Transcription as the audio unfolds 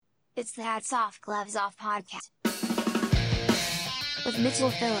It's the Hats Off Gloves Off podcast with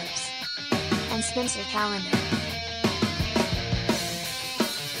Mitchell Phillips and Spencer Calendar.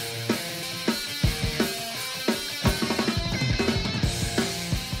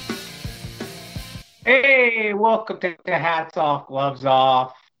 Hey, welcome to Hats Off Gloves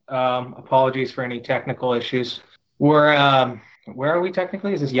Off. Apologies for any technical issues. Where are we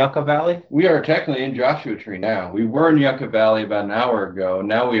technically? Is this Yucca Valley? We are technically in Joshua Tree now. We were in Yucca Valley about an hour ago.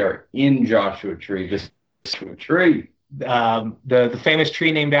 Now we are in Joshua Tree. This Joshua Tree. The famous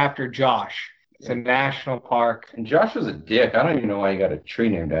tree named after Josh. It's a national park. And Josh was a dick. I don't even know why he got a tree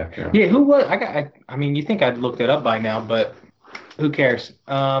named after him. Yeah, who was? I mean, you think I'd looked it up by now, but who cares?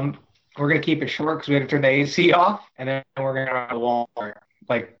 We're gonna keep it short because we had to turn the AC off, and then we're gonna run to Walmart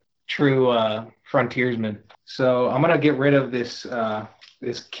like true frontiersmen. So I'm gonna get rid of this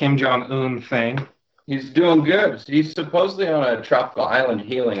Kim Jong-un thing. He's doing good. He's supposedly on a tropical island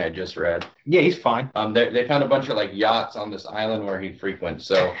healing, I just read. Yeah, he's fine. They found a bunch of like yachts on this island where he frequents.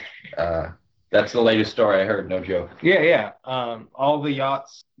 So that's the latest story I heard. No joke. Yeah. All the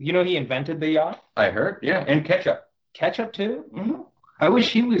yachts. You know, he invented the yacht. I heard. Yeah, and ketchup. Ketchup too. Mm-hmm. I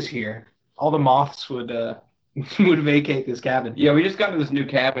wish he was here. All the moths would would vacate this cabin. Yeah, we just got to this new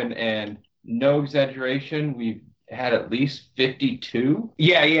cabin, and no exaggeration, we've had at least 52.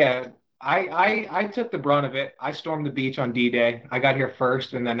 Yeah. I took the brunt of it. I stormed the beach on D-Day. I got here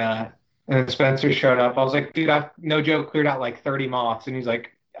first, and then Spencer showed up. I was like, dude, I no joke cleared out like 30 moths, and he's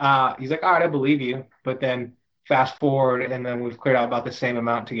like, all right, I believe you. But then fast forward, and then we've cleared out about the same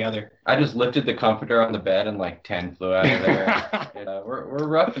amount together. I just lifted the comforter on the bed, and like 10 flew out of there. We're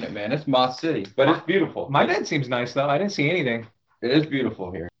roughing it, man. It's Moth City, but it's beautiful. My bed seems nice though. I didn't see anything. It is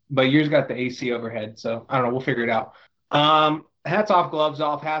beautiful here. But yours got the AC overhead, so I don't know. We'll figure it out. Hats off, gloves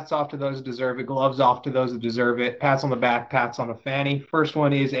off. Hats off to those who deserve it. Gloves off to those who deserve it. Pats on the back, pats on the fanny. First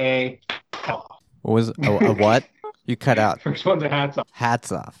one is a... What was a what? You cut out. First one's a hats off.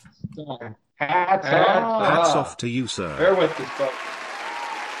 Hats off. Hats off. Hats off to you, sir. Bear with us, folks.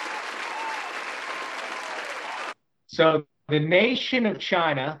 So the nation of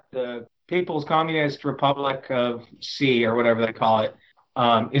China, the People's Communist Republic of C, or whatever they call it,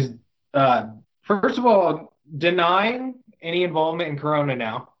 is first of all denying any involvement in Corona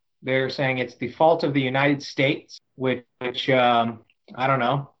now. They're saying it's the fault of the United States, which I don't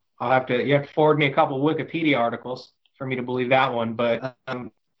know. You have to forward me a couple of Wikipedia articles for me to believe that one. But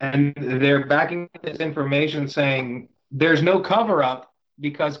and they're backing this information saying there's no cover-up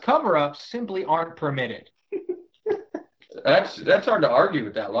because cover-ups simply aren't permitted. That's hard to argue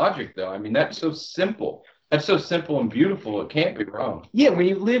with that logic, though. I mean, that's so simple. That's so simple and beautiful. It can't be wrong. Yeah, when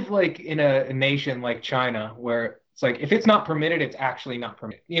you live like in a nation like China, where it's like if it's not permitted, it's actually not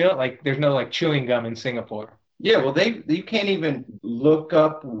permitted. You know, like there's no like chewing gum in Singapore. Yeah, well, you can't even look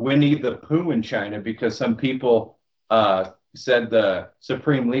up Winnie the Pooh in China because some people said the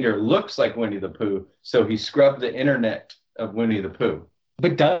supreme leader looks like Winnie the Pooh, so he scrubbed the internet of Winnie the Pooh.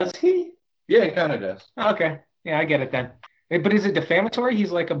 But does he? Yeah, he kind of does. Okay, yeah, I get it then. But is it defamatory?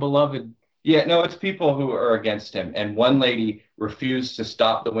 He's like a beloved. Yeah, no, it's people who are against him. And one lady refused to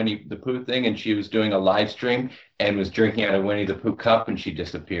stop the Winnie the Pooh thing, and she was doing a live stream and was drinking out of Winnie the Pooh cup, and she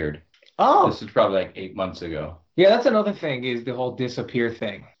disappeared. Oh. This is probably like 8 months ago. Yeah, that's another thing is the whole disappear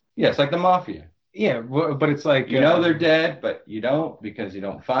thing. Yeah, it's like the mafia. Yeah, but it's like... You know they're dead, but you don't because you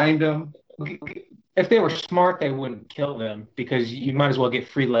don't find them. If they were smart, they wouldn't kill them because you might as well get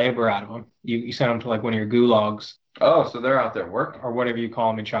free labor out of them. You send them to like one of your gulags. Oh, so they're out there working. Or whatever you call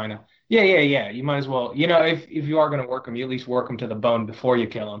them in China. Yeah. You might as well, if you are going to work them, you at least work them to the bone before you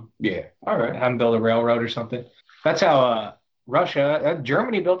kill them. Yeah. All right. Have them build a railroad or something. That's how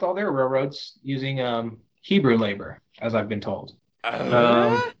Germany built all their railroads using Hebrew labor, as I've been told.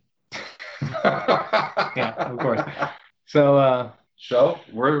 Yeah, of course. So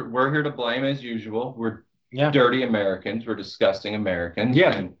we're here to blame as usual. We're dirty Americans. We're disgusting Americans.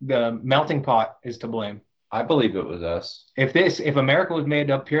 Yeah, and the melting pot is to blame. I believe it was us. If America was made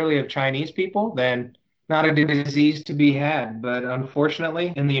up purely of Chinese people, then not a disease to be had. But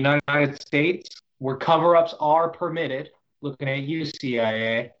unfortunately, in the United States, where cover-ups are permitted, looking at you,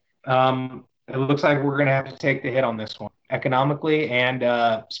 CIA, it looks like we're going to have to take the hit on this one, economically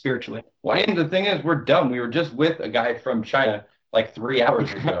and spiritually. Well, and the thing is, we're dumb. We were just with a guy from China like 3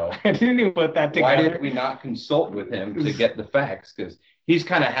 hours ago. I didn't even put that together. Why did we not consult with him to get the facts? Because he's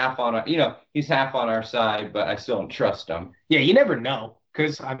kind of half on he's half on our side, but I still don't trust him. Yeah, you never know.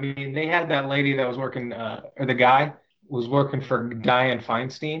 Because, I mean, they had that lady that was working, or the guy was working for Dianne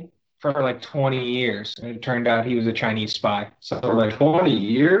Feinstein for like 20 years. And it turned out he was a Chinese spy. So for like 20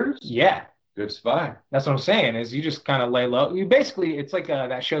 years? Yeah. Good spy. That's what I'm saying. Is you just kind of lay low. You basically, it's like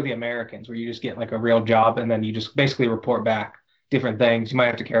that show, The Americans, where you just get like a real job and then you just basically report back different things. You might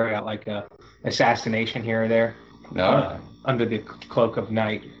have to carry out like a assassination here or there No. under the cloak of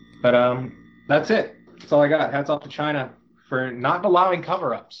night. But that's it. That's all I got. Hats off to China for not allowing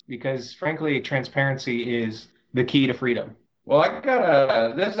cover-ups because, frankly, transparency is the key to freedom. Well, I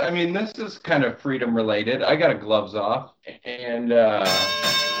got this is kind of freedom related. I got a gloves off and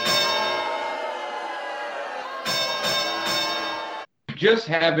just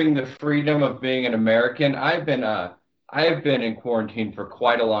having the freedom of being an American. I have been in quarantine for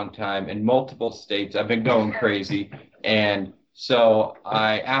quite a long time in multiple states. I've been going crazy. And so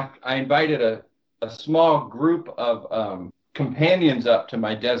I invited a small group of companions up to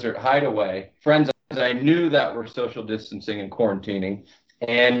my desert hideaway, friends I knew that were social distancing and quarantining.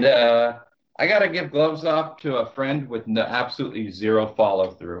 And I got to give gloves off to a friend with absolutely zero follow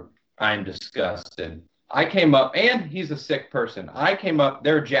through. I'm disgusted. I came up, and he's a sick person. I came up,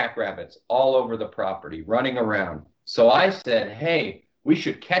 there are jackrabbits all over the property running around. So I said, hey, we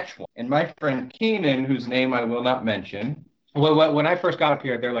should catch one. And my friend Keenan, whose name I will not mention. Well, when I first got up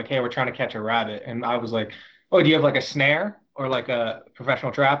here, they're like, hey, we're trying to catch a rabbit. And I was like, oh, do you have like a snare or like a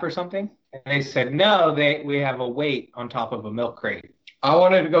professional trap or something? And they said, no, we have a weight on top of a milk crate. I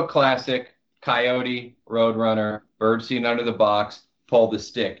wanted to go classic, coyote, roadrunner, bird seen under the box, pull the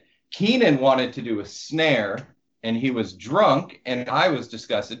stick. Keenan wanted to do a snare, and he was drunk, and I was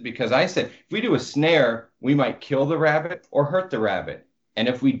disgusted because I said, if we do a snare, we might kill the rabbit or hurt the rabbit. And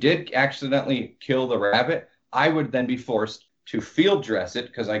if we did accidentally kill the rabbit, I would then be forced to field dress it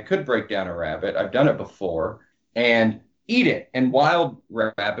because I could break down a rabbit. I've done it before, and eat it. And wild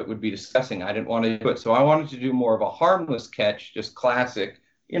rabbit would be disgusting. I didn't want to do it. So I wanted to do more of a harmless catch, just classic,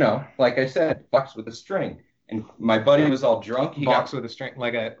 like I said, box with a string. And my buddy was all drunk. Box with a string,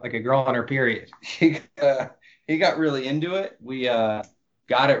 like a girl on her period. He got really into it. We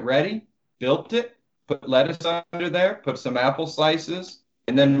got it ready, built it, put lettuce under there, put some apple slices.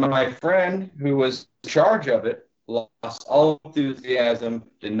 And then my friend who was in charge of it lost all enthusiasm,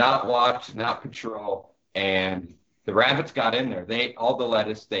 did not watch, not patrol, and the rabbits got in there. They ate all the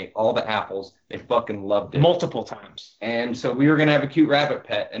lettuce, they ate all the apples. They fucking loved it. Multiple times. And so we were going to have a cute rabbit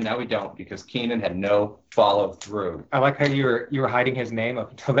pet, and now we don't because Keenan had no follow through. I like how you were hiding his name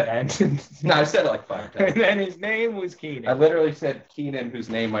up until the end. No, I said it like 5 times. And then his name was Keenan. I literally said Keenan, whose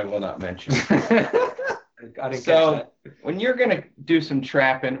name I will not mention. I didn't So catch that. when you're going to do some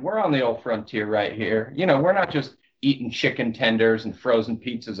trapping, we're on the old frontier right here. We're not just eating chicken tenders and frozen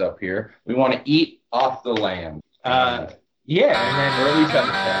pizzas up here. We want to eat off the land. Yeah, and Or then at least have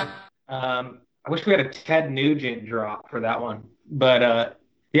a cat. I wish we had a Ted Nugent drop for that one. But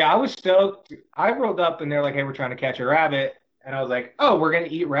yeah, I was stoked. I rolled up and they're like, hey, we're trying to catch a rabbit. And I was like, oh, we're going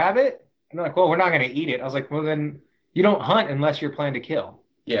to eat rabbit? And they're like, well, we're not going to eat it. I was like, well, then you don't hunt unless you're planning to kill.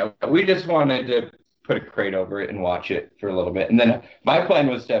 Yeah, we just wanted to put a crate over it and watch it for a little bit. And then my plan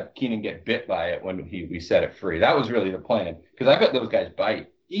was to have Keenan get bit by it when we set it free. That was really the plan because I bet those guys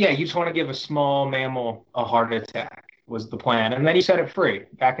bite. Yeah, you just want to give a small mammal a heart attack was the plan. And then you set it free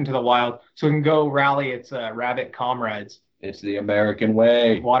back into the wild so it can go rally its rabbit comrades. It's the American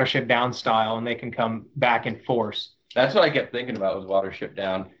way. Watership Down style, and they can come back in force. That's what I kept thinking about was Watership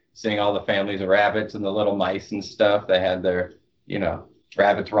Down, seeing all the families of rabbits and the little mice and stuff. They had their,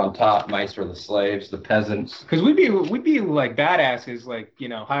 rabbits were on top, mice were the slaves, the peasants. Because we'd be like badasses, like,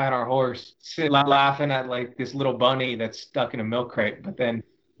 high on our horse, laughing at like this little bunny that's stuck in a milk crate. But then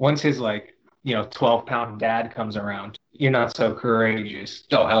once his 12-pound dad comes around, you're not so courageous.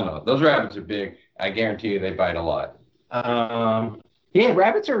 Oh, hell no. Those rabbits are big. I guarantee you they bite a lot. Yeah,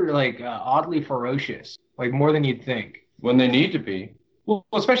 rabbits are like oddly ferocious, like more than you'd think. When they need to be. Well,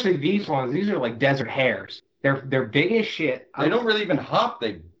 especially these ones. These are like desert hares. They're big as shit. They don't really even hop.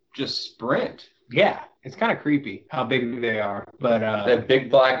 They just sprint. Yeah, it's kind of creepy how big they are. But they have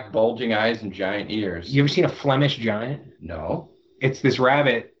big black bulging eyes and giant ears. You ever seen a Flemish giant? No. It's this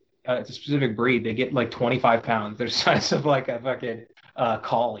rabbit. It's a specific breed. They get like 25 pounds. They're the size of like a fucking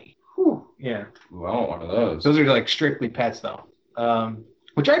collie. Whew. Yeah. Ooh, I want one of those. Those are like strictly pets though.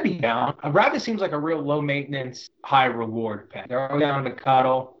 Which I'd be down. A rabbit seems like a real low maintenance, high reward pet. They're all down to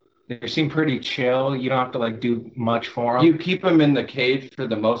cuddle. They seem pretty chill. You don't have to like do much for them. You keep them in the cage for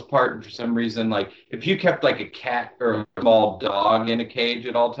the most part, and for some reason, like if you kept like a cat or a small dog in a cage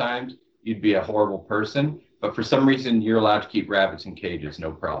at all times, you'd be a horrible person. But for some reason, you're allowed to keep rabbits in cages,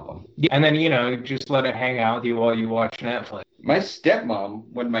 no problem. Yeah, and then, just let it hang out with you while you watch Netflix. My stepmom,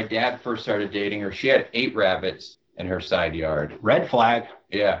 when my dad first started dating her, she had 8 rabbits in her side yard. Red flag.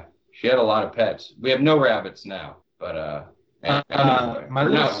 Yeah, she had a lot of pets. We have no rabbits now, but My Or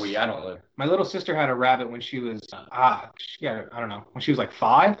little, not we, I don't live. my little sister had a rabbit when she was I don't know, when she was like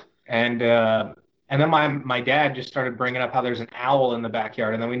 5, and then my dad just started bringing up how there's an owl in the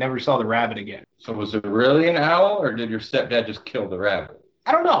backyard, and then we never saw the rabbit again. So was it really an owl, or did your stepdad just kill the rabbit?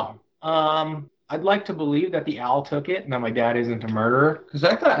 I don't know. I'd like to believe that the owl took it, and that my dad isn't a murderer. Because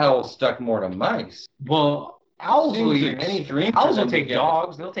I thought owls stuck more to mice. Well, owls will Seems eat extreme for owls will them to take get-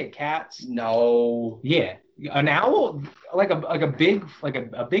 dogs. They'll take cats. No. Yeah, an owl, like a big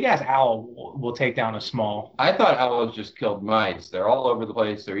ass owl, will take down a small. I thought owls just killed mice. They're all over the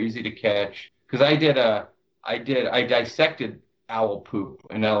place. They're easy to catch. Because I dissected owl poop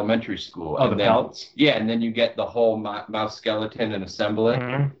in elementary school. Oh, and the then, pelts. Yeah, and then you get the whole mouse skeleton and assemble it.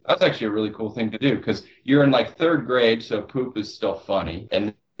 Mhm. That's actually a really cool thing to do because you're in like 3rd grade, so poop is still funny.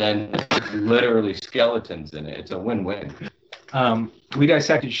 And then there's literally skeletons in it. It's a win-win. We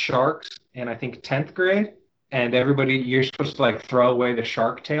dissected sharks in I think 10th grade, and you're supposed to like throw away the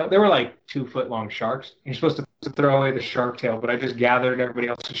shark tail. They were like 2 foot long sharks. You're supposed to throw away the shark tail, but I just gathered everybody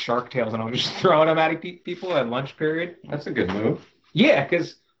else's shark tails and I was just throwing them at people at lunch period. That's a good move. Yeah,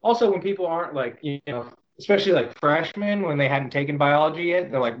 because also when people aren't like, especially like freshmen when they hadn't taken biology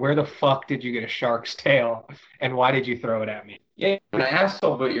yet, they're like, where the fuck did you get a shark's tail and why did you throw it at me? Yeah, you're an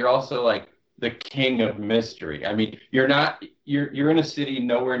asshole, but you're also like the king of mystery. I mean, you're in a city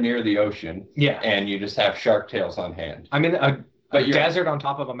nowhere near the ocean, Yeah. and you just have shark tails on hand. I'm in a But you're- desert on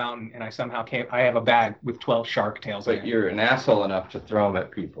top of a mountain, and I have a bag with 12 shark tails in But it. you're an asshole enough to throw them at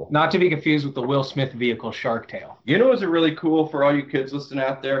people. Not to be confused with the Will Smith vehicle Shark Tail. You know what's really cool for all you kids listening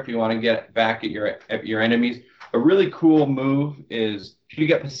out there? If you want to get back at your enemies, a really cool move is if you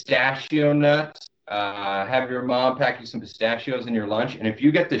get pistachio nuts. Have your mom pack you some pistachios in your lunch, and if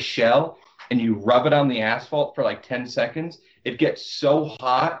you get the shell and you rub it on the asphalt for like 10 seconds, it gets so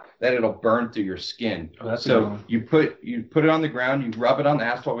hot that it'll burn through your skin. Oh, that's a good so one. you put it on the ground, you rub it on the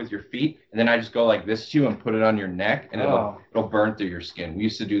asphalt with your feet, and then I just go like this to you and put it on your neck, and Oh. it'll burn through your skin. We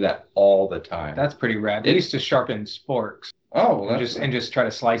used to do that all the time. That's pretty rad. They used to sharpen sporks well, and that's just try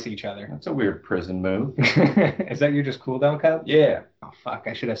to slice each other. that's a weird prison move. Is that your just cool down cup? Yeah. Oh fuck!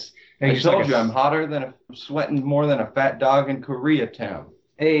 I should have. I told you I'm hotter than sweating more than a fat dog in Koreatown.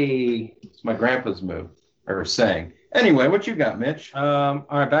 Hey. It's my grandpa's move, or saying. Anyway, what you got, Mitch? All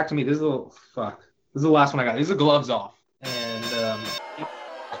right, back to me. This is the last one I got. These are gloves off. And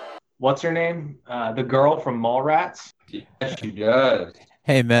what's her name? The girl from Mallrats. Yes, she does.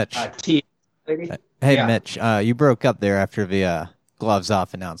 Hey, Mitch. T. Lady. Hey, yeah. Mitch. You broke up there after the gloves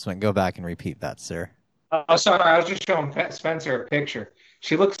off announcement. Go back and repeat that, sir. Oh, sorry. I was just showing Spencer a picture.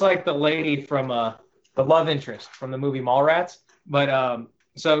 She looks like the lady from the love interest from the movie Mallrats. But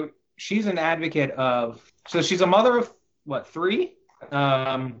so she's an advocate of. So she's a mother of what, 3?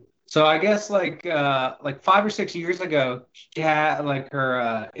 So I guess like 5 or 6 years ago, she had like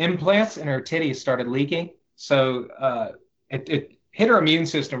her implants in her titties started leaking. So it hit her immune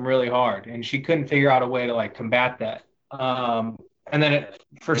system really hard, and she couldn't figure out a way to like combat that. And then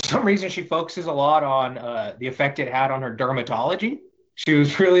for some reason, she focuses a lot on the effect it had on her dermatology. She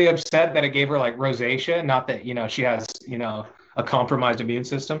was really upset that it gave her like rosacea, not that, she has, a compromised immune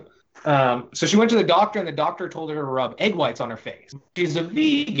system. So she went to the doctor, and the doctor told her to rub egg whites on her face. She's a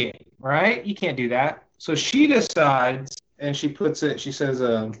vegan, right? You can't do that. So she decides, and she puts it, she says,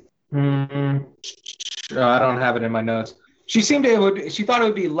 I don't have it in my notes. She thought it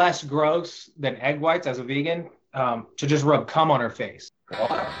would be less gross than egg whites as a vegan to just rub cum on her face.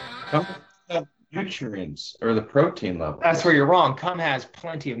 Cum has nutrients or the protein level. That's where you're wrong. Cum has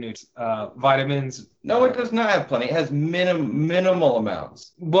plenty of nutrients, vitamins. No, it does not have plenty. It has minimal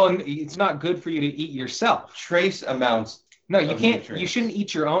amounts. Well, it's not good for you to eat yourself. Trace amounts. No, you of can't. nutrients. You shouldn't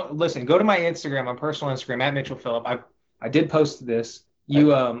eat your own. Listen, go to my Instagram, my personal Instagram at Mitchell Phillip. I did post this.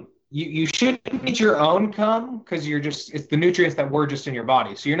 You shouldn't eat your own cum because it's the nutrients that were just in your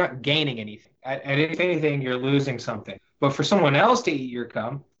body. So you're not gaining anything. And if anything, you're losing something. But for someone else to eat your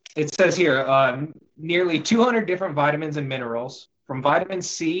cum, it says here nearly 200 different vitamins and minerals from vitamin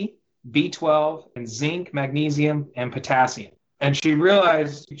C, B12, and zinc, magnesium, and potassium. And she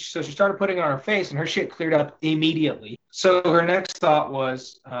realized, so she started putting it on her face, and her shit cleared up immediately. So her next thought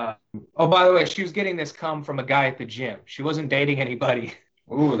was, oh, by the way, she was getting this cum from a guy at the gym. She wasn't dating anybody.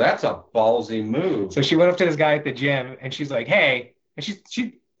 Ooh, that's a ballsy move. So she went up to this guy at the gym, and she's like, hey, and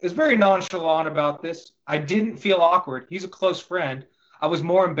she is very nonchalant about this. I didn't feel awkward. He's a close friend. I was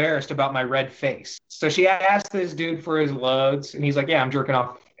more embarrassed about my red face. So she asked this dude for his loads, and he's like, yeah, I'm jerking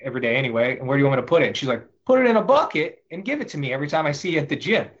off every day anyway. And where do you want me to put it? And she's like, put it in a bucket and give it to me every time I see you at the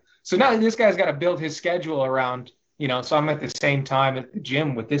gym. So now this guy's got to build his schedule around, so I'm at the same time at the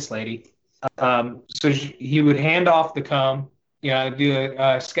gym with this lady. He would hand off the cum, do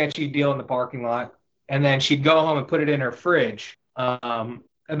a sketchy deal in the parking lot, and then she'd go home and put it in her fridge.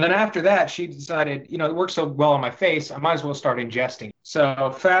 And then after that, she decided, it works so well on my face, I might as well start ingesting.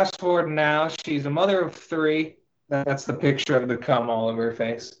 So fast forward now, she's a mother of 3. That's the picture of the cum all over her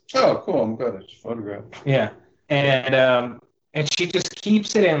face. Oh, cool. I'm glad it's photographed. Yeah. And she just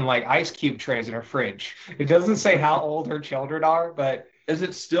keeps it in like ice cube trays in her fridge. It doesn't say how old her children are, but is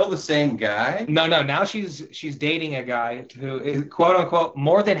it still the same guy? No. Now she's dating a guy who is quote unquote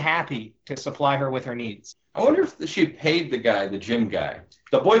more than happy to supply her with her needs. I wonder if she paid the guy, the gym guy.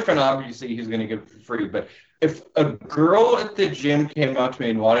 The boyfriend, obviously, he's going to give it for free. But if a girl at the gym came up to me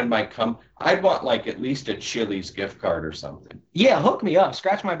and wanted my cum, I'd want like at least a Chili's gift card or something. Yeah, hook me up.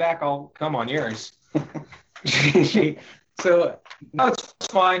 Scratch my back. I'll come on yours. So no, it's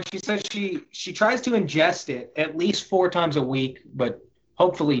fine. She says she tries to ingest it at least 4 times a week, but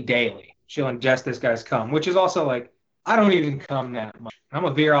hopefully daily. She'll ingest this guy's cum, which is also like, I don't even cum that much. I'm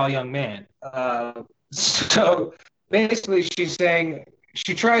a virile young man. So basically she's saying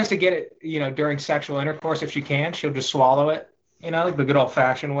she tries to get it, during sexual intercourse if she can. She'll just swallow it, like the good old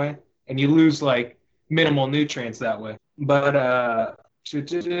fashioned way. And you lose like minimal nutrients that way. But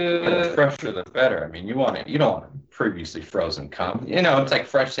the fresher the better. I mean, you don't want it previously frozen cum. It's like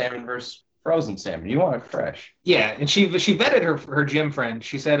fresh salmon versus frozen salmon. You want it fresh. Yeah, and she vetted her gym friend.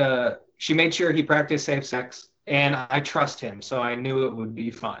 She said she made sure he practiced safe sex, and I trust him, so I knew it would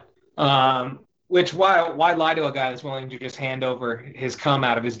be fine. Which why lie to a guy that's willing to just hand over his cum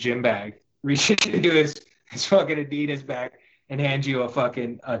out of his gym bag, reach into his fucking Adidas bag, and hand you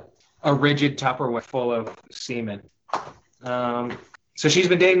a rigid Tupperware full of semen. So she's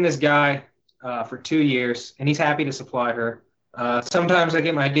been dating this guy for 2 years, and he's happy to supply her. Sometimes I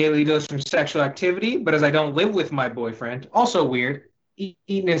get my daily dose from sexual activity, but as I don't live with my boyfriend, also weird,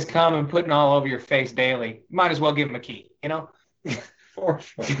 eating his cum and putting all over your face daily, might as well give him a key, For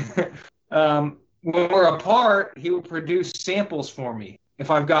sure. When we're apart, he will produce samples for me. If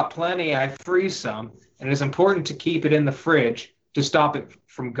I've got plenty, I freeze some, and it is important to keep it in the fridge to stop it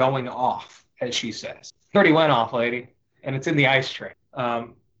from going off, as she says. It already went off, lady, and it's in the ice tray. I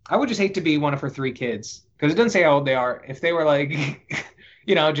would just hate to be one of her 3 kids, because it doesn't say how old they are. If they were like,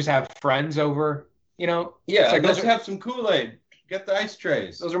 just have friends over, Yeah, like let's have some Kool-Aid. Get the ice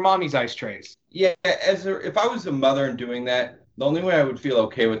trays. Those are mommy's ice trays. Yeah, if I was a mother and doing that, the only way I would feel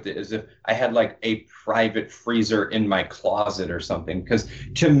okay with it is if I had like a private freezer in my closet or something. Because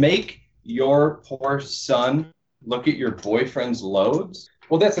to make your poor son look at your boyfriend's loads,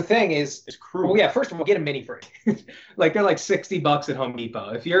 well, that's the thing is, it's cruel. Well, yeah, first of all, get a mini fridge. Like they're like $60 at Home Depot.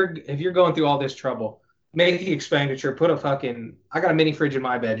 If you're going through all this trouble, make the expenditure. I got a mini fridge in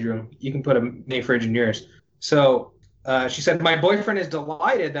my bedroom. You can put a mini fridge in yours. So she said, my boyfriend is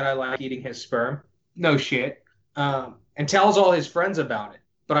delighted that I like eating his sperm. No shit. And tells all his friends about it.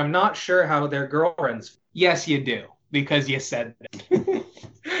 But I'm not sure how their girlfriends. Yes, you do, because you said that.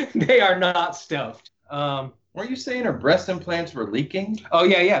 They are not stoked. Weren't you saying her breast implants were leaking? Oh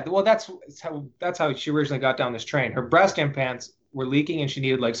yeah. Well, that's how she originally got down this train. Her breast implants were leaking, and she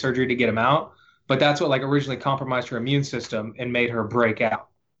needed like surgery to get them out. But that's what like originally compromised her immune system and made her break out.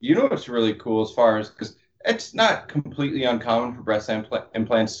 You know what's really cool as far as, because it's not completely uncommon for breast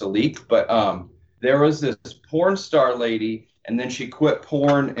implants to leak, but there was this porn star lady, and then she quit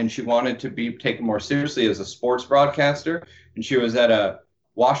porn and she wanted to be taken more seriously as a sports broadcaster. And she was at a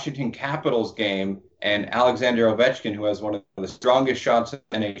Washington Capitals game, and Alexander Ovechkin, who has one of the strongest shots in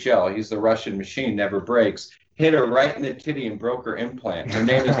NHL, he's the Russian machine, never breaks, hit her right in the titty and broke her implant. Her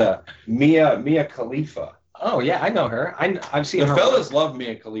name is Mia Khalifa. Oh yeah, I know her. I've seen the her. Fellas love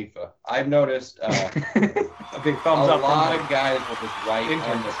Mia Khalifa. I've noticed a big thumbs up. A lot of guys will just write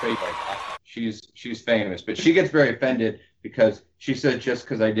on their face like, she's famous, but she gets very offended because she said just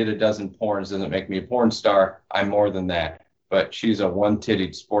because I did a dozen porns doesn't make me a porn star. I'm more than that. But she's a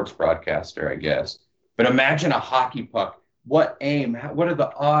one-tittied sports broadcaster, I guess. But imagine a hockey puck. What aim? What are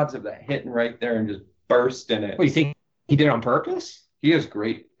the odds of that hitting right there and just bursting it? What, you think he did it on purpose? He is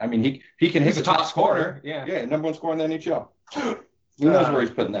great. I mean, he can hit the top scorer. Yeah, number 1 scorer in the NHL. Who knows where he's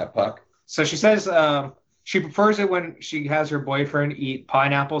putting that puck? So she says she prefers it when she has her boyfriend eat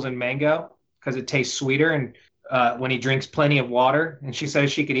pineapples and mango because it tastes sweeter, and when he drinks plenty of water. And she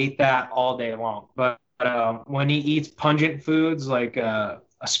says she could eat that all day long. But when he eats pungent foods like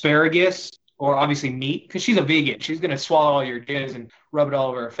asparagus or obviously meat, because she's a vegan, she's going to swallow all your jizz and rub it all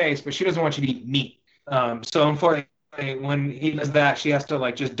over her face, but she doesn't want you to eat meat. So unfortunately, when he does that, she has to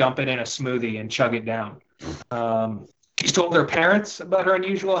like just dump it in a smoothie and chug it down. She's told her parents about her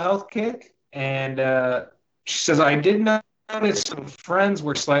unusual health kick, and she says, I did notice some friends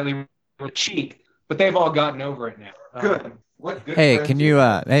were slightly the cheek, but they've all gotten over it now. Good. What good Hey, friends can you you,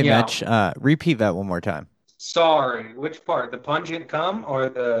 have. hey, Yeah. Mitch, repeat that one more time. Sorry, which part? The pungent cum or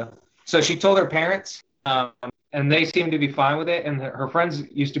the? So she told her parents, and they seemed to be fine with it. And her friends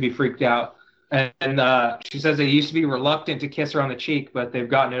used to be freaked out. And she says they used to be reluctant to kiss her on the cheek, but they've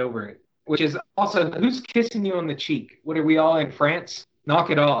gotten over it. Which is also, who's kissing you on the cheek? What are we all in France? Knock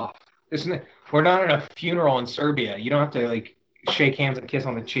it off. Isn't it? We're not in a funeral in Serbia. You don't have to like shake hands and kiss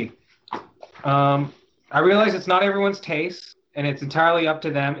on the cheek. I realize it's not everyone's taste, and it's entirely up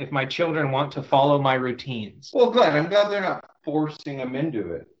to them if my children want to follow my routines. Well, good. I'm glad they're not forcing them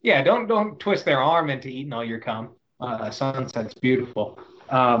into it. Yeah, don't twist their arm into eating all your cum. Sunset's beautiful.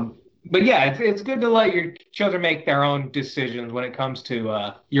 But yeah, it's good to let your children make their own decisions when it comes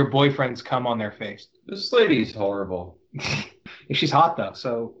to your boyfriend's cum on their face. This lady's horrible. She's hot though,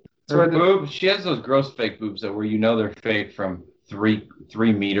 so Her boobs, she has those gross fake boobs that where you know they're fake from 3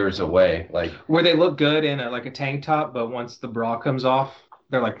 meters away. Like, where they look good in a tank top, but once the bra comes off,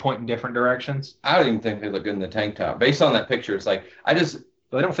 they're like pointing different directions. I don't even think they look good in the tank top. Based on that picture, it's like But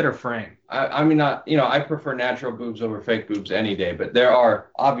they don't fit her frame. I mean, I prefer natural boobs over fake boobs any day, but there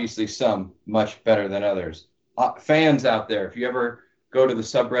are obviously some much better than others. Fans out there, if you ever go to the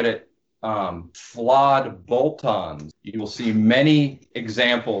subreddit flawed bolt-ons, you will see many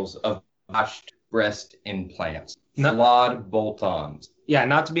examples of botched breast implants. No. Flawed bolt-ons. Yeah,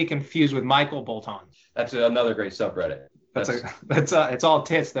 not to be confused with Michael Bolton. That's another great subreddit. It's all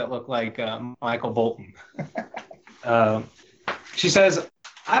tits that look like Michael Bolton. She says,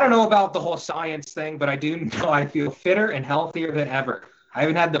 I don't know about the whole science thing, but I do know I feel fitter and healthier than ever. I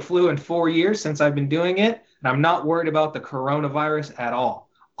haven't had the flu in 4 years since I've been doing it, and I'm not worried about the coronavirus at all.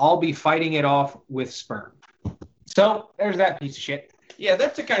 I'll be fighting it off with sperm. So there's that piece of shit. Yeah,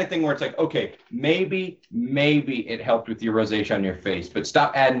 that's the kind of thing where it's like, okay, maybe it helped with your rosacea on your face, but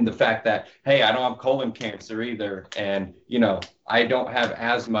stop adding the fact that, hey, I don't have colon cancer either, and, I don't have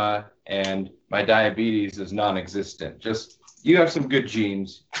asthma, and my diabetes is non-existent. Just, you have some good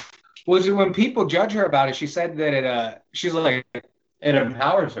genes. Well, when people judge her about it, she said that she's like, It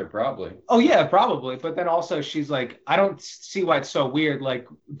empowers her, probably. oh yeah, probably. But then also she's like, I don't see why it's so weird. Like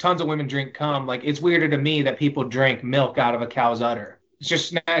tons of women drink cum. Like it's weirder to me that people drink milk out of a cow's udder. It's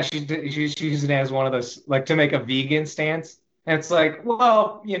just she's using it as one of those, like, to make a vegan stance. And it's like,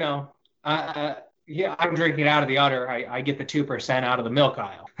 well, I'm drinking it out of the udder. I get the 2% out of the milk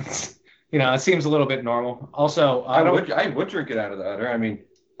aisle. It seems a little bit normal. Also, I would drink it out of the udder. I mean,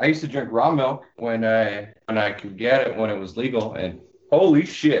 I used to drink raw milk when I could get it, when it was legal, and holy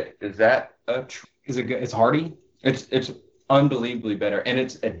shit, is that is it good? It's hearty. It's unbelievably better, and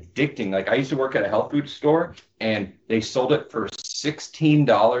it's addicting. Like, I used to work at a health food store, and they sold it for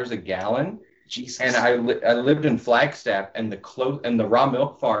 $16 a gallon. Jesus. And I lived in Flagstaff, and the raw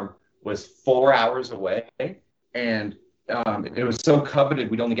milk farm was 4 hours away, and it was so coveted.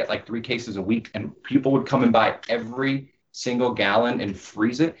 We'd only get like 3 cases a week, and people would come and buy every single gallon and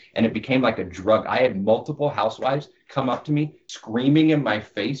freeze it, and it became like a drug. I had multiple housewives come up to me screaming in my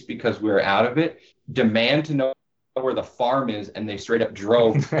face because we were out of it, demand to know where the farm is, and they straight up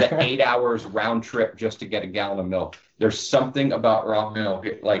drove the 8 hours round trip just to get a gallon of milk. There's something about raw milk,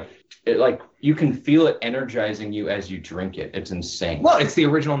 like you can feel it energizing you as you drink it. It's insane. Well, it's the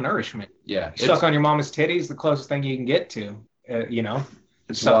original nourishment. Yeah, Stuck on your mama's titties, the closest thing you can get to.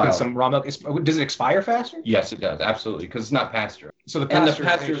 it's Stuff with wild. some raw milk. Does it expire faster? Yes, it does, absolutely, because it's not pasteurized. So the And the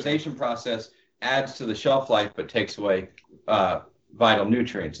pasteurization process adds to the shelf life, but takes away vital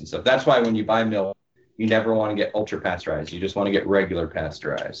nutrients and stuff. That's why when you buy milk, you never want to get ultra pasteurized. You just want to get regular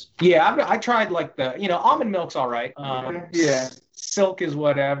pasteurized. Yeah, I tried like almond milk's all right. Yeah. Silk is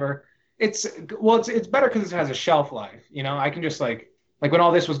whatever. It's better because it has a shelf life. I can just like when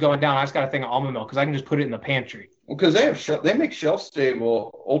all this was going down, I just got a thing of almond milk because I can just put it in the pantry. Well, because they make shelf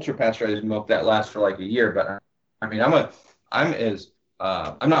stable ultra pasteurized milk that lasts for like a year. But I mean, I'm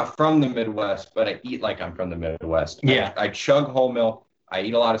not from the Midwest, but I eat like I'm from the Midwest. Yeah. I chug whole milk. I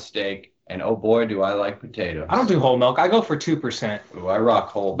eat a lot of steak, and oh boy, do I like potatoes. I don't do whole milk. I go for 2%. Ooh, I rock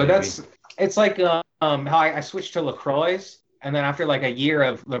whole. But baby. it's like how I switched to LaCroix, and then after like a year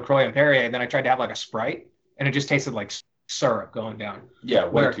of LaCroix and Perrier, then I tried to have like a Sprite, and it just tasted like syrup going down. Yeah,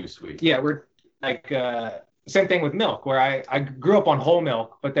 way too sweet. Yeah, we're like same thing with milk, where I grew up on whole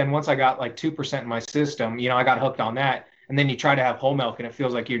milk, but then once I got like 2% in my system, I got hooked on that. And then you try to have whole milk, and it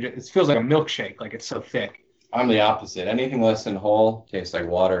feels like it feels like a milkshake, like it's so thick. I'm the opposite. Anything less than whole tastes like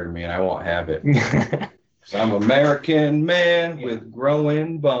water to me, and I won't have it. So I'm an American man with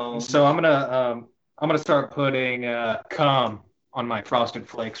growing bones. So I'm gonna start putting cum on my Frosted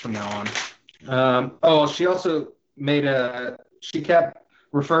Flakes from now on. She also she kept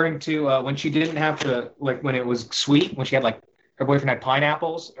referring to when she didn't have to, like when it was sweet, when she had like her boyfriend had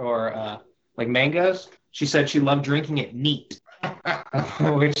pineapples or like mangoes. She said she loved drinking it neat,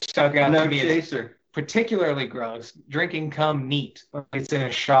 which stuck out No to me as chaser. particularly gross. Drinking cum neat. It's in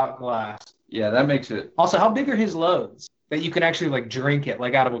a shot glass. Yeah, that makes it. Also, how big are his loads that you can actually like drink it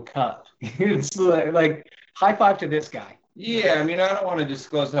like out of a cup? It's like high five to this guy. Yeah, I mean, I don't want to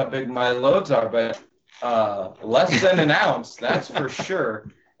disclose how big my loads are, but less than an ounce, that's for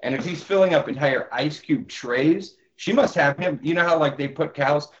sure. And if he's filling up entire ice cube trays, she must have him. You know how like they put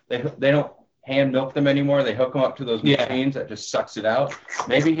cows, they don't hand milk them anymore. They hook them up to those machines that just sucks it out.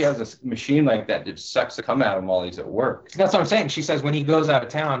 Maybe he has a machine like that that sucks the cum out of him while he's at work. That's what I'm saying. She says when he goes out of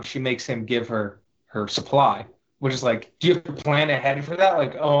town, she makes him give her supply, which is like, do you have to plan ahead for that?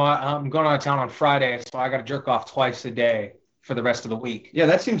 Like, oh, I'm going out of town on Friday, so I got to jerk off twice a day for the rest of the week. Yeah,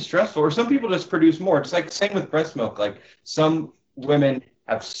 that seems stressful. Or some people just produce more. It's like the same with breast milk. Like some women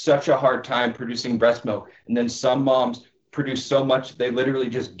have such a hard time producing breast milk, and then some moms produce so much they literally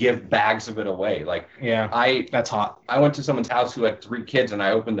just give bags of it away. Like that's hot. I went to someone's house who had 3 kids, and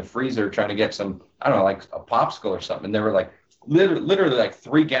I opened the freezer trying to get some, I don't know, like a popsicle or something. And they were like literally like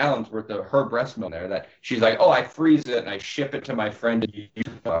 3 gallons worth of her breast milk there that she's like, oh, I freeze it and I ship it to my friend in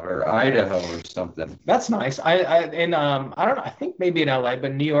Utah or Idaho or something. That's nice. I don't know, I think maybe in LA,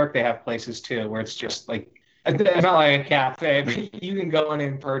 but in New York they have places too where it's just like, it's not like a cafe, but you can go in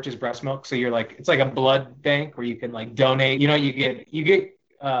and purchase breast milk. So you're like, it's like a blood bank where you can like donate. You know, you get,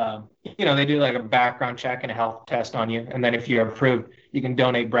 they do like a background check and a health test on you, and then if you're approved, you can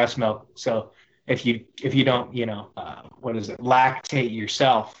donate breast milk. So if you don't, lactate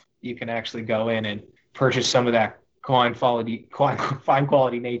yourself, you can actually go in and purchase some of that fine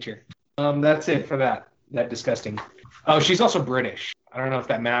quality nature. That's it for that disgusting. Oh, she's also British. I don't know if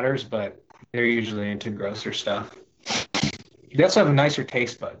that matters, but they're usually into grosser stuff. They also have nicer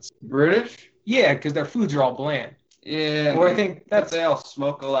taste buds. British? Yeah, because their foods are all bland. Yeah. Or I think they all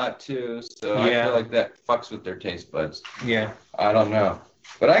smoke a lot too, so I feel like that fucks with their taste buds. Yeah. I don't know.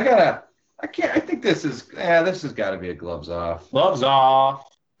 But I think this has got to be a gloves off. Gloves off.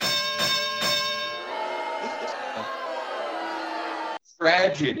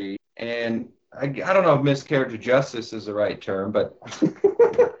 Tragedy, and I don't know if miscarriage of justice is the right term, but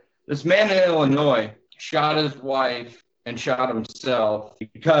this man in Illinois shot his wife and shot himself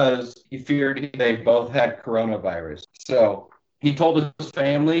because he feared they both had coronavirus. So he told his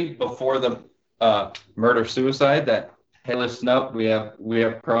family before the murder-suicide that, hey, listen up, we have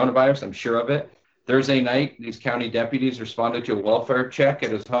coronavirus, I'm sure of it. Thursday night, these county deputies responded to a welfare check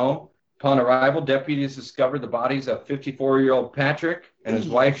at his home. Upon arrival, deputies discovered the bodies of 54-year-old Patrick and his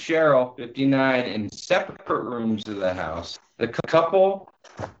wife Cheryl, 59, in separate rooms of the house. The couple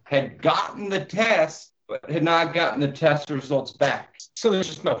had gotten the test, but had not gotten the test results back. So there's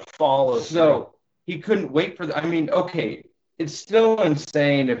just no follow-through. So he couldn't wait for okay, it's still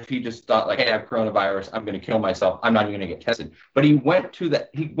insane if he just thought like, hey, I have coronavirus, I'm going to kill myself, I'm not even going to get tested. But he went through the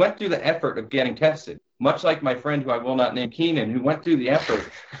effort of getting tested, much like my friend who I will not name, Keenan, who went through the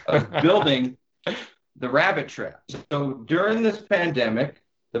effort of building the rabbit trap. So during this pandemic,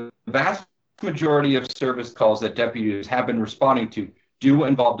 the vast majority of service calls that deputies have been responding to do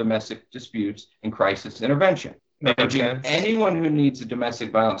involve domestic disputes and crisis intervention. Urging anyone who needs a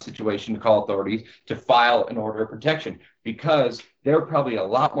domestic violence situation to call authorities to file an order of protection, because there are probably a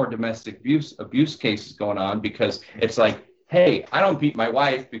lot more domestic abuse cases going on, because it's like, hey, I don't beat my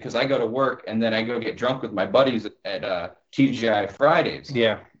wife because I go to work and then I go get drunk with my buddies at TGI Fridays.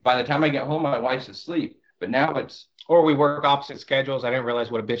 Yeah. By the time I get home, my wife's asleep. But now it's... Or we work opposite schedules. I didn't realize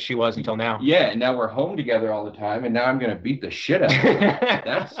what a bitch she was until now. Yeah, and now we're home together all the time, and now I'm going to beat the shit out of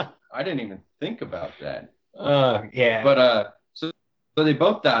her. I didn't even think about that. Yeah. But so they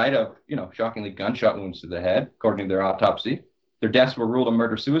both died of, shockingly gunshot wounds to the head, according to their autopsy. Their deaths were ruled a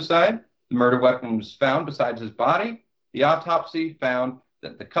murder-suicide. The murder weapon was found beside his body. The autopsy found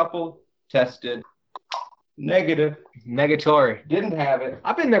that the couple tested negative. Negatory. Didn't have it.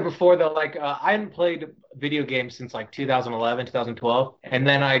 I've been there before, though. Like, I hadn't played video games since, 2011, 2012. And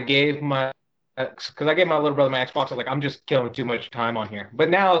then I gave my little brother my Xbox. I was like, I'm just killing too much time on here. But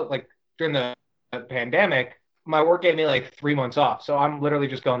now, during the pandemic, my work gave me 3 months off. So I'm literally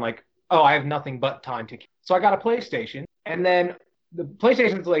just going I have nothing but time to kill. So I got a PlayStation, and then the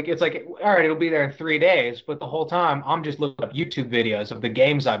PlayStation's it's all right, it'll be there in 3 days, but the whole time I'm just looking up YouTube videos of the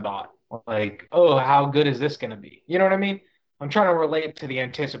games I bought. Oh, how good is this going to be? You know what I mean? I'm trying to relate to the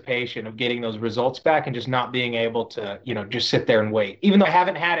anticipation of getting those results back and just not being able to, just sit there and wait. Even though I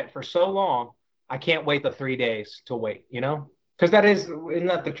haven't had it for so long, I can't wait the 3 days to wait, Because isn't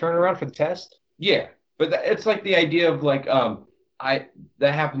that the turnaround for the test? Yeah, but it's like the idea of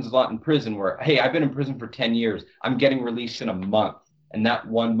that happens a lot in prison where, hey, I've been in prison for 10 years. I'm getting released in a month. And that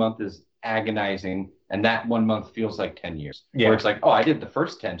 1 month is agonizing. And that 1 month feels like 10 years. Yeah. Where it's like, oh, I did the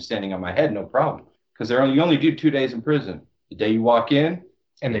first 10 standing on my head, no problem. Because you only do 2 days in prison. The day you walk in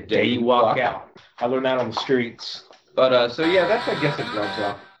and the day you walk out. I learned that on the streets. But so yeah, that's, I guess, it gloves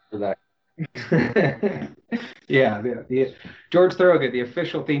off for that. Yeah, the George Thorogood, the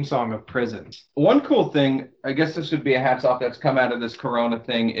official theme song of prisons. One cool thing, I guess this would be a hats off that's come out of this Corona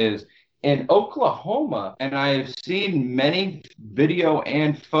thing, is in Oklahoma, and I've seen many video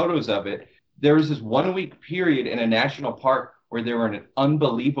and photos of it, there was this 1 week period in a national park where there were an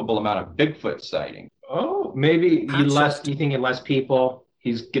unbelievable amount of Bigfoot sightings. Oh, maybe you think less people,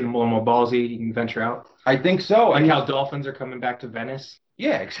 he's getting a little more ballsy, he can venture out. I think so. Like how dolphins are coming back to Venice.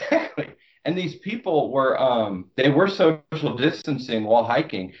 Yeah, exactly. And these people were they were social distancing while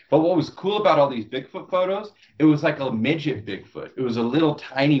hiking. But what was cool about all these Bigfoot photos, it was like a midget Bigfoot. It was a little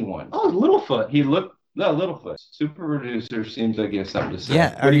tiny one. Oh, Littlefoot. He looked Littlefoot. Super producer seems like he has something to say.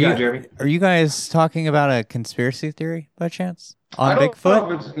 Yeah, What do you got, Jeremy? Are you guys talking about a conspiracy theory by chance on I don't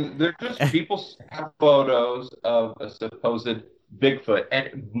Bigfoot? know, they're just people have photos of a supposed Bigfoot,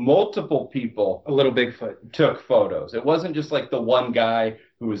 and multiple people A little Bigfoot. took photos. It wasn't just like the one guy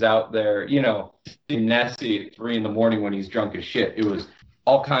who was out there, in Nessie at 3 a.m. when he's drunk as shit. It was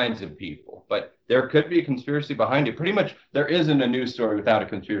all kinds of people. But there could be a conspiracy behind it. Pretty much, there isn't a news story without a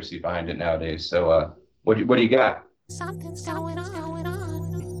conspiracy behind it nowadays. So, what do you got? Something's going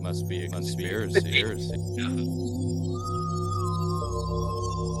on. Must be a conspiracy.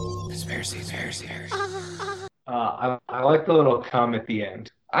 Conspiracy. I like the little come at the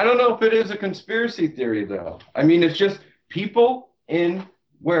end. I don't know if it is a conspiracy theory, though. I mean, it's just people in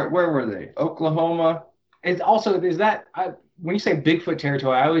where were they? Oklahoma. It's also when you say Bigfoot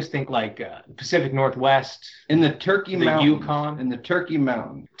territory, I always think like Pacific Northwest, In the Turkey the Mountains. Yukon, In the Turkey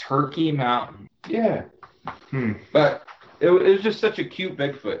Mountain. Turkey Mountain. Yeah. Hmm. But it was just such a cute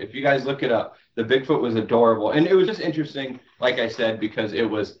Bigfoot. If you guys look it up, the Bigfoot was adorable. And it was just interesting, like I said, because it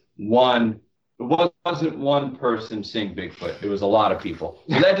wasn't one person seeing Bigfoot. It was a lot of people.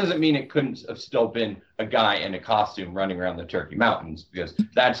 So that doesn't mean it couldn't have still been a guy in a costume running around the Turkey Mountains, because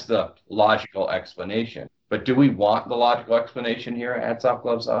that's the logical explanation. But do we want the logical explanation here at Hats Off,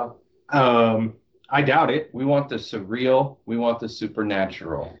 Gloves Off? I doubt it. We want the surreal. We want the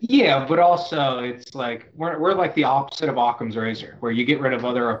supernatural. Yeah, but also it's like we're like the opposite of Occam's razor, where you get rid of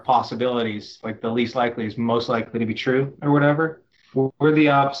other possibilities, like the least likely is most likely to be true or whatever. We're the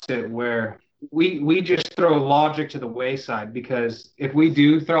opposite, where we just throw logic to the wayside, because if we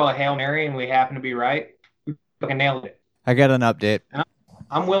do throw a Hail Mary and we happen to be right, we fucking nailed it. I got an update.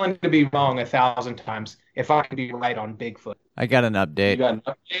 I'm willing to be wrong 1,000 times if I can be right on Bigfoot. I got an You update. got an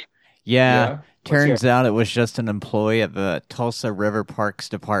update? Yeah. hear Turns out it was just an employee at the Tulsa River Parks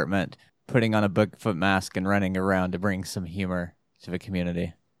Department putting on a Bigfoot mask and running around to bring some humor to the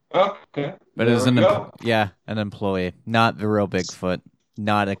community. Okay. But it was There we go. an employee, not the real Bigfoot,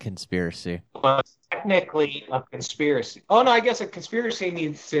 not a conspiracy. But technically a conspiracy. Oh no, I guess a conspiracy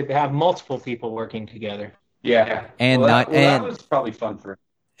needs to have multiple people working together. Yeah. And that was probably fun for him.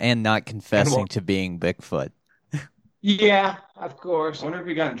 And not confessing to being Bigfoot. Yeah, of course. I wonder if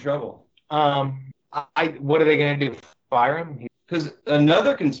he got in trouble. What are they going to do? Fire him? Because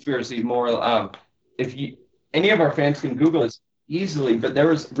another conspiracy, more, if any of our fans can Google this easily, but there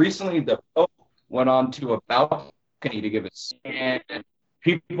was recently the Pope went on to a balcony to give it, and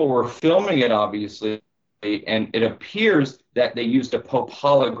people were filming it, obviously, and it appears that they used a Pope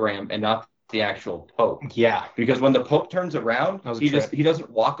hologram and not the actual Pope. Yeah. Because when the Pope turns around, he doesn't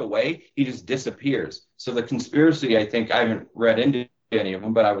walk away, he just disappears. So the conspiracy, I think, I haven't read into any of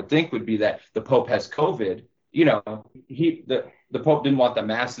them, but I would think would be that the Pope has COVID. The Pope didn't want the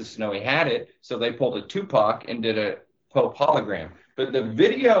masses to know he had it, so they pulled a Tupac and did a Pope hologram. But the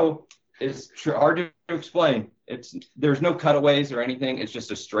video is hard to explain. There's no cutaways or anything. It's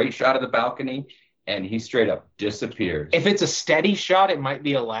just a straight shot of the balcony, and he straight up disappears. If it's a steady shot, it might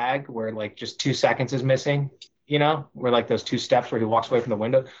be a lag where like just 2 seconds is missing, where like those 2 steps where he walks away from the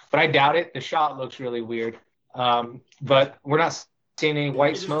window. But I doubt it. The shot looks really weird. But we're not seeing any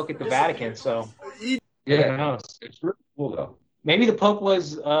white smoke at the Vatican, so Yeah, who knows? it's really cool though. Maybe the Pope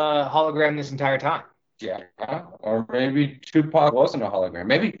was hologram this entire time. Yeah, or maybe Tupac wasn't a hologram.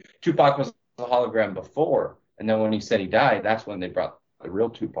 Maybe Tupac was a hologram before, and then when he said he died, that's when they brought the real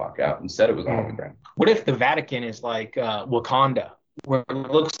Tupac out and said it was a hologram. What if the Vatican is like Wakanda, where it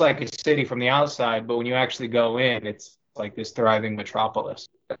looks like a city from the outside, but when you actually go in, it's like this thriving metropolis?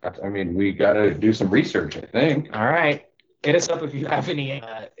 I mean, we got to do some research, I think. All right. Hit us up if you have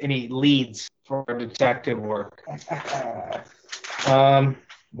any leads for detective work.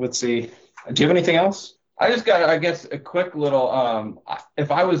 Let's see. Do you have anything else? I just got, I guess, a quick little.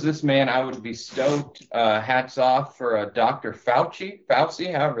 If I was this man, I would be stoked. Hats off for Dr. Fauci,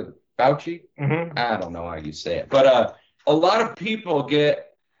 however, Fauci. Mm-hmm. I don't know how you say it, but a lot of people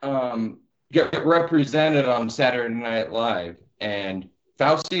get represented on Saturday Night Live, and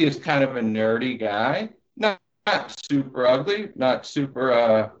Fauci is kind of a nerdy guy, not super ugly, not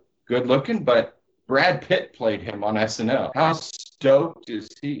super good looking, but Brad Pitt played him on SNL. How stoked is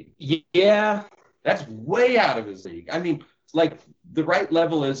he? Yeah, That's way out of his league. I mean, like the right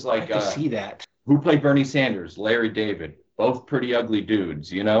level is I like have to see that. who played Bernie Sanders, Larry David, both pretty ugly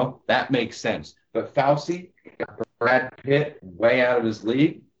dudes, you know? That makes sense. But Fauci, Brad Pitt, way out of his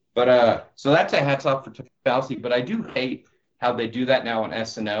league. But so that's a hats off for Fauci. But I do hate how they do that now on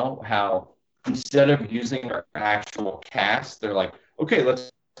SNL, how instead of using our actual cast, they're like, okay,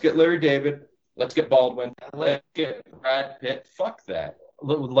 let's get Larry David, let's get Baldwin, let's get Brad Pitt. Fuck that.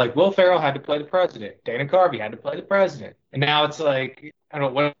 Like Will Ferrell had to play the president. Dana Carvey had to play the president. And now it's like, I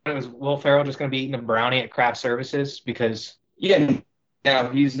don't know, what was Will Ferrell just going to be eating a brownie at craft services because Yeah, now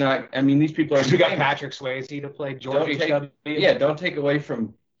he's not. I mean, these people are. we got Patrick Swayze to play George Don't H.W. take, don't take away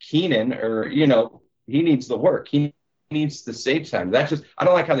from Keenan, or he needs the work. He needs the stage time. That's just, I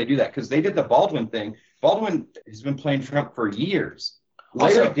don't like how they do that, because they did the Baldwin thing. Baldwin has been playing Trump for years.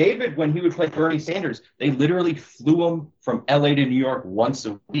 Larry David, when he would play Bernie Sanders, they literally flew him from LA to New York once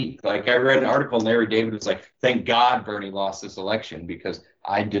a week. Like, I read an article and Larry David was like, thank God Bernie lost this election, because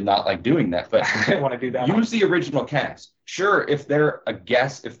I did not like doing that. But I didn't want to do that. use the original cast. Sure, if they're a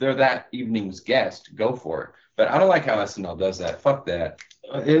guest, if they're that evening's guest, go for it. But I don't like how SNL does that. Fuck that.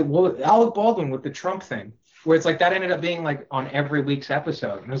 Well, Alec Baldwin with the Trump thing, where it's like that ended up being like on every week's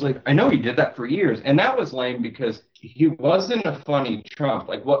episode. And it was like, I know he did that for years, and that was lame because he wasn't a funny Trump.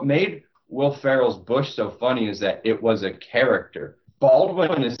 Like, what made Will Ferrell's Bush so funny is that it was a character.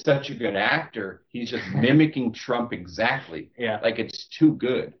 Baldwin is such a good actor, he's just mimicking Trump exactly. yeah. Like, it's too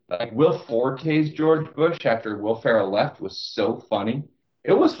good. Like, Will Forte's George Bush after Will Ferrell left was so funny.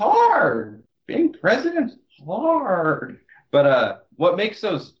 It was hard. Being president's hard. But what makes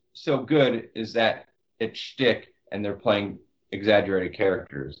those so good is that it's shtick and they're playing exaggerated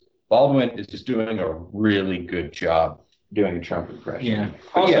characters. Baldwin is just doing a really good job doing a Trump impression. Yeah.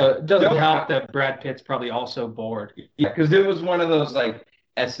 But Also, yeah, it doesn't don't- help that Brad Pitt's probably also bored. Yeah, because it was one of those like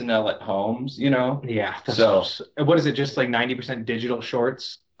SNL at homes, Yeah. So- what is it? Just like 90% digital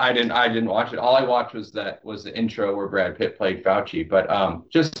shorts? I didn't watch it. All I watched was the intro where Brad Pitt played Fauci. But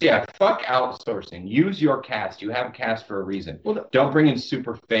fuck outsourcing. Use your cast. You have a cast for a reason. Well, Don't bring in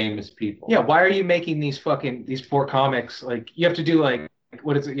super famous people. yeah. Why are you making these poor comics? Like, you have to do like,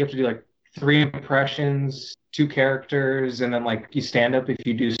 what is it? You have to do like 3 impressions, 2 characters, and then like you stand up if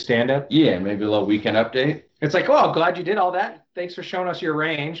you do stand up. Yeah, maybe a little weekend update. It's like, oh, glad you did all that. Thanks for showing us your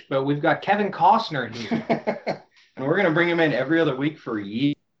range. But we've got Kevin Costner here. And we're gonna bring him in every other week for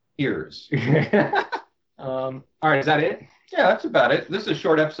years. All right, is that it? Yeah, that's about it. This is a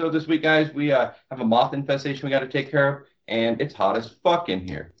short episode this week, guys. We have a moth infestation we got to take care of, and it's hot as fuck in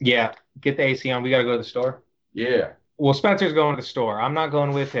here. Yeah. Get the AC on. We got to go to the store. Yeah. Well, Spencer's going to the store. I'm not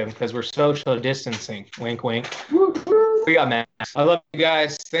going with him because we're social distancing. Wink, wink. We got masks. I love you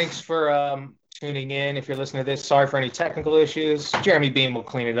guys. Thanks for tuning in. If you're listening to this, sorry for any technical issues. Jeremy Beam will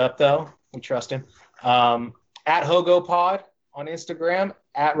clean it up, though. We trust him. At HogoPod on Instagram,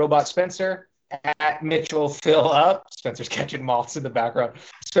 at Robot Spencer, at Mitchell Fill Up. Spencer's catching moths in the background.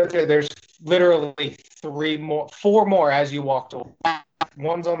 Spencer, there's literally 4 more as you walked away.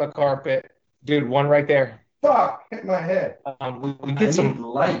 One's on the carpet. Dude, one right there. Fuck! Hit my head. We get some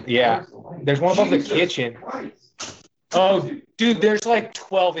light. Yeah. Where's the light? There's one above the Jesus kitchen. Christ. Oh, dude, there's like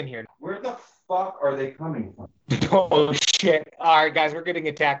 12 in here. Where the fuck are they coming from? Oh, shit. All right, guys, we're getting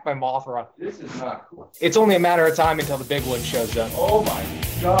attacked by Mothra. This is not cool. It's only a matter of time until the big one shows up. Oh my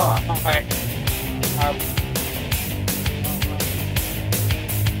god. All right.